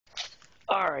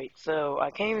Alright, so I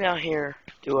came down here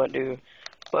to do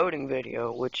boating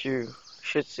video, which you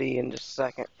should see in just a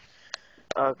second.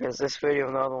 Because this video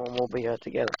and the other one will be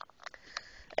together.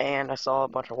 And I saw a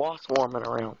bunch of wasps swarming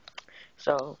around.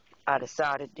 So I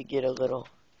decided to get a little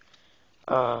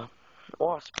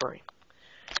wasp spray.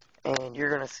 And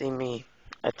you're going to see me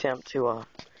attempt to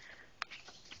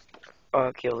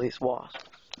kill these wasps.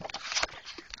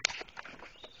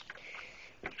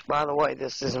 By the way,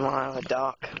 this is my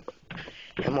dock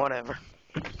and whatever.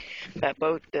 That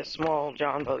boat, that small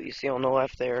John boat you see on the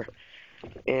left there,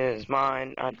 is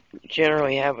mine. I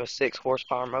generally have a 6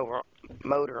 horsepower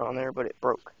motor on there, but it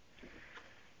broke.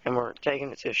 And we're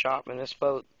taking it to the shop, and this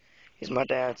boat is my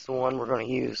dad's, the one we're going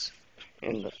to use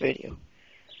in the video.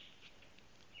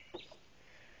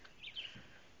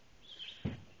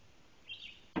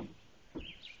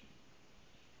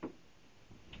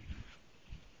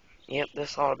 Yep,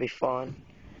 this ought to be fun.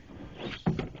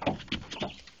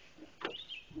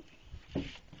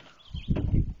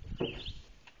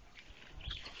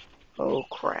 Oh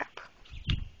crap.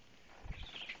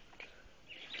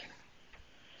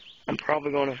 I'm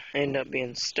probably going to end up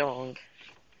being stung.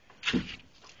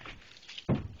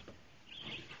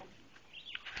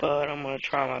 But I'm going to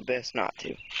try my best not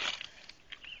to.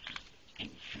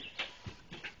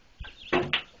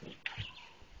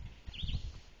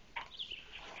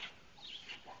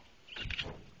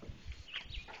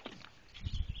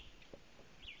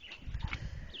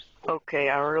 Okay,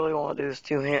 I really want to do this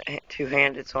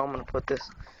two-handed, so I'm going to put this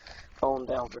phone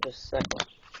down for just a second.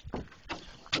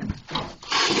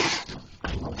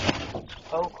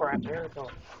 Oh crap, there it goes.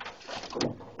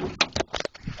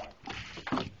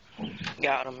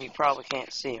 Got him, you probably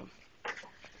can't see him.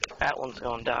 That one's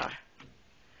going to die.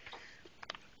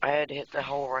 I had to hit the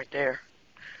hole right there.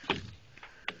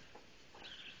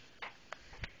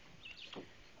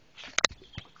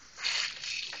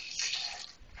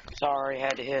 Sorry,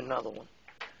 had to hit another one.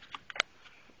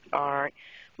 Alright,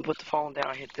 put the phone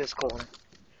down, hit this corner.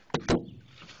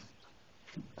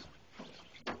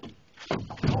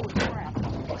 Holy crap.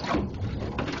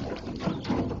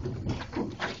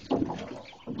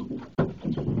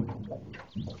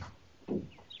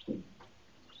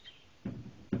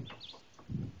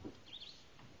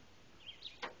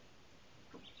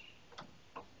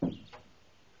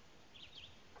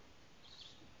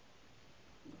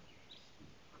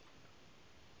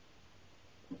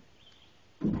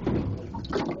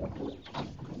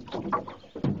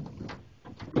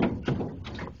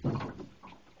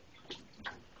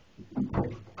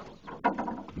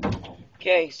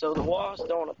 Okay, so the wasps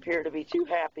don't appear to be too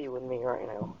happy with me right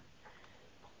now.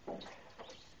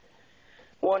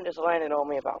 One just landed on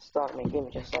me about stung me. Give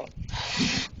me just a second.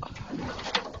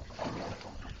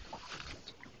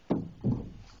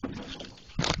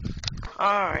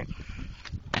 Alright.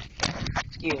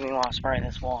 Excuse me while I spray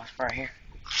this wasp right here.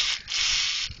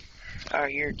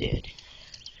 Alright, you're dead.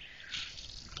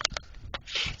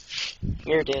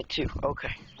 You're dead too.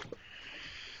 Okay.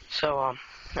 So,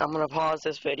 I'm going to pause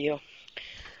this video.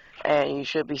 And you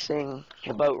should be seeing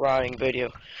the boat riding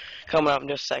video coming up in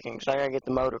just a second, because I gotta get the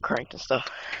motor cranked and stuff.